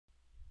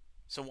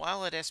So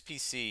while at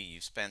SPC,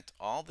 you've spent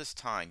all this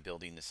time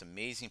building this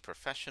amazing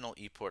professional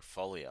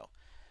ePortfolio,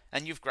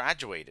 and you've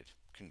graduated.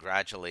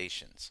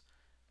 Congratulations.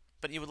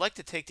 But you would like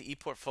to take the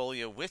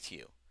ePortfolio with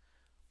you.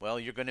 Well,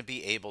 you're going to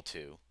be able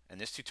to, and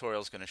this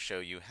tutorial is going to show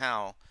you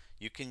how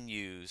you can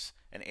use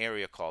an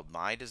area called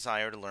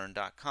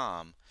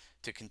mydesiretololearn.com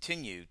to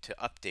continue to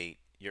update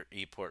your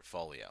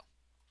ePortfolio.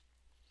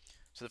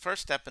 So the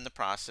first step in the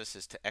process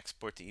is to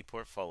export the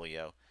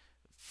ePortfolio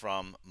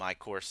from My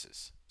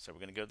Courses. So we're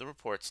going to go to the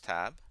Reports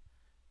tab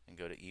and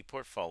go to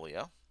ePortfolio.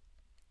 You're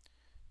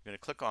going to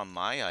click on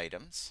My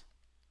Items.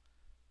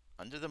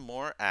 Under the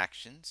More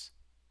Actions,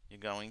 you're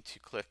going to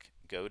click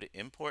Go to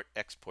Import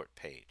Export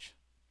page.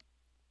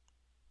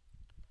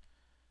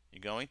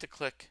 You're going to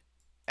click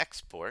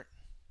Export,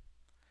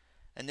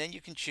 and then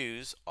you can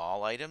choose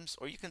All Items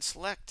or you can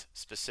select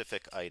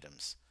specific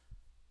items.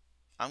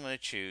 I'm going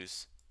to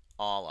choose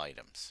All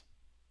Items.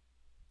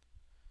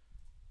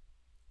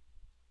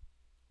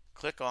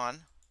 Click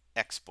on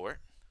Export,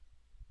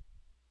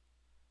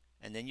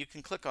 and then you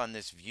can click on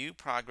this View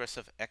Progress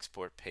of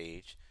Export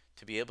page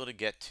to be able to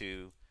get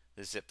to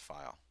the zip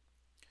file.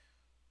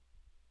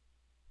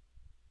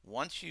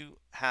 Once you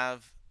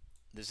have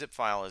the zip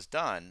file is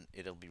done,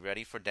 it'll be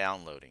ready for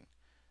downloading.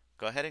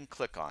 Go ahead and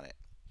click on it.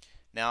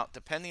 Now,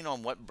 depending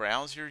on what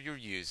browser you're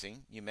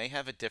using, you may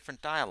have a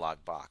different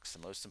dialog box. The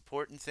most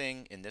important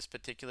thing in this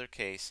particular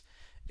case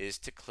is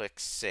to click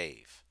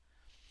Save.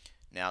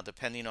 Now,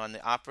 depending on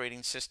the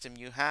operating system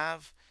you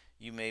have,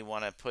 you may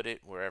want to put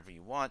it wherever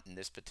you want. In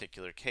this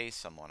particular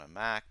case, I'm on a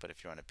Mac, but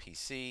if you're on a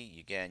PC,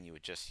 again, you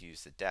would just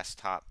use the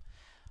desktop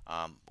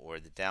or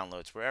the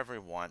downloads wherever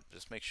you want.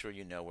 Just make sure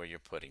you know where you're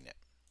putting it.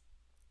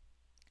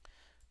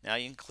 Now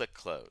you can click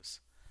Close.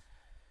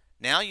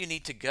 Now you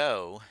need to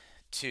go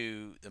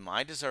to the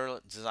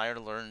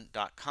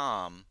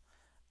mydesiretololearn.com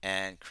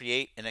and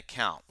create an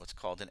account, what's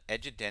called an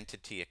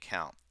Edentity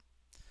account.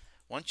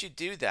 Once you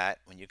do that,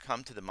 when you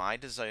come to the My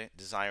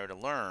Desire to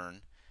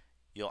Learn,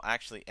 you'll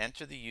actually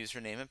enter the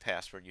username and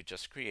password you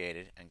just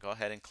created and go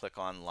ahead and click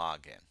on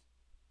Login.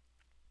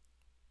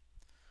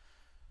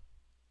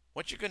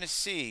 What you're going to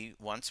see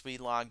once we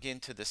log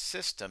into the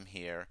system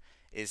here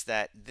is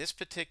that this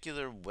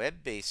particular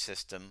web-based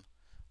system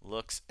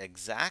looks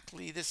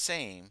exactly the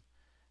same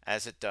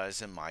as it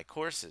does in My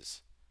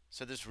Courses.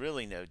 So there's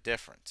really no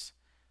difference.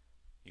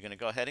 You're going to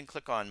go ahead and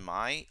click on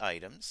My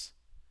Items,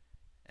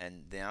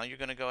 and now you're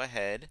going to go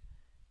ahead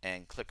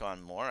and click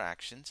on More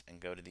Actions and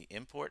go to the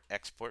Import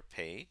Export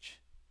page.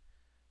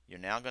 You're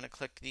now going to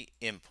click the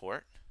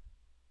Import.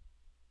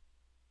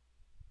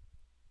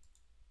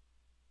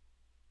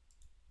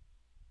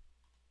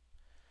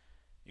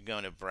 You're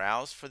going to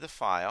browse for the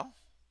file.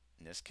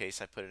 In this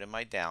case, I put it in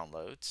my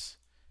downloads.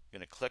 You're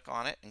going to click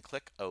on it and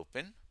click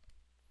Open.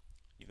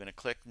 You're going to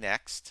click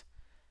Next,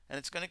 and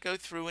it's going to go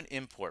through an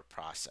import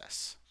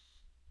process.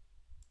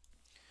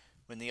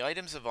 When the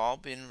items have all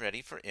been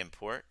ready for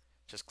import,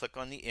 just click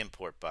on the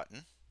Import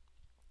button.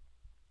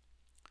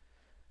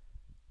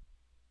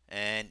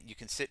 And you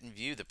can sit and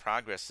view the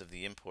progress of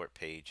the import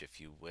page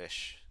if you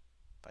wish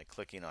by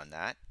clicking on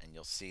that, and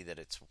you'll see that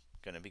it's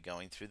going to be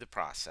going through the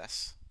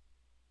process.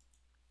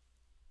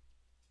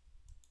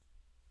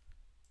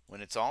 When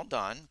it's all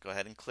done, go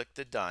ahead and click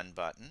the Done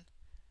button.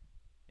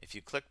 If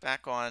you click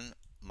back on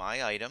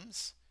My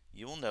Items,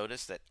 you will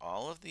notice that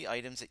all of the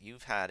items that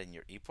you've had in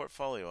your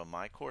ePortfolio and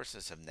My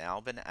Courses have now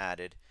been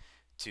added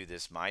to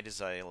this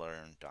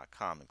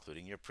mydesiretololearn.com,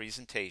 including your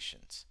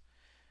presentations.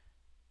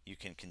 You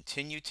can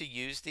continue to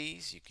use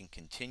these, you can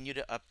continue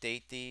to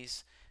update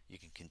these, you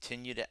can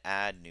continue to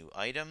add new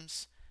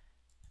items,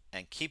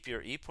 and keep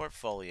your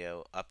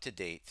ePortfolio up to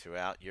date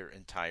throughout your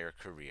entire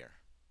career.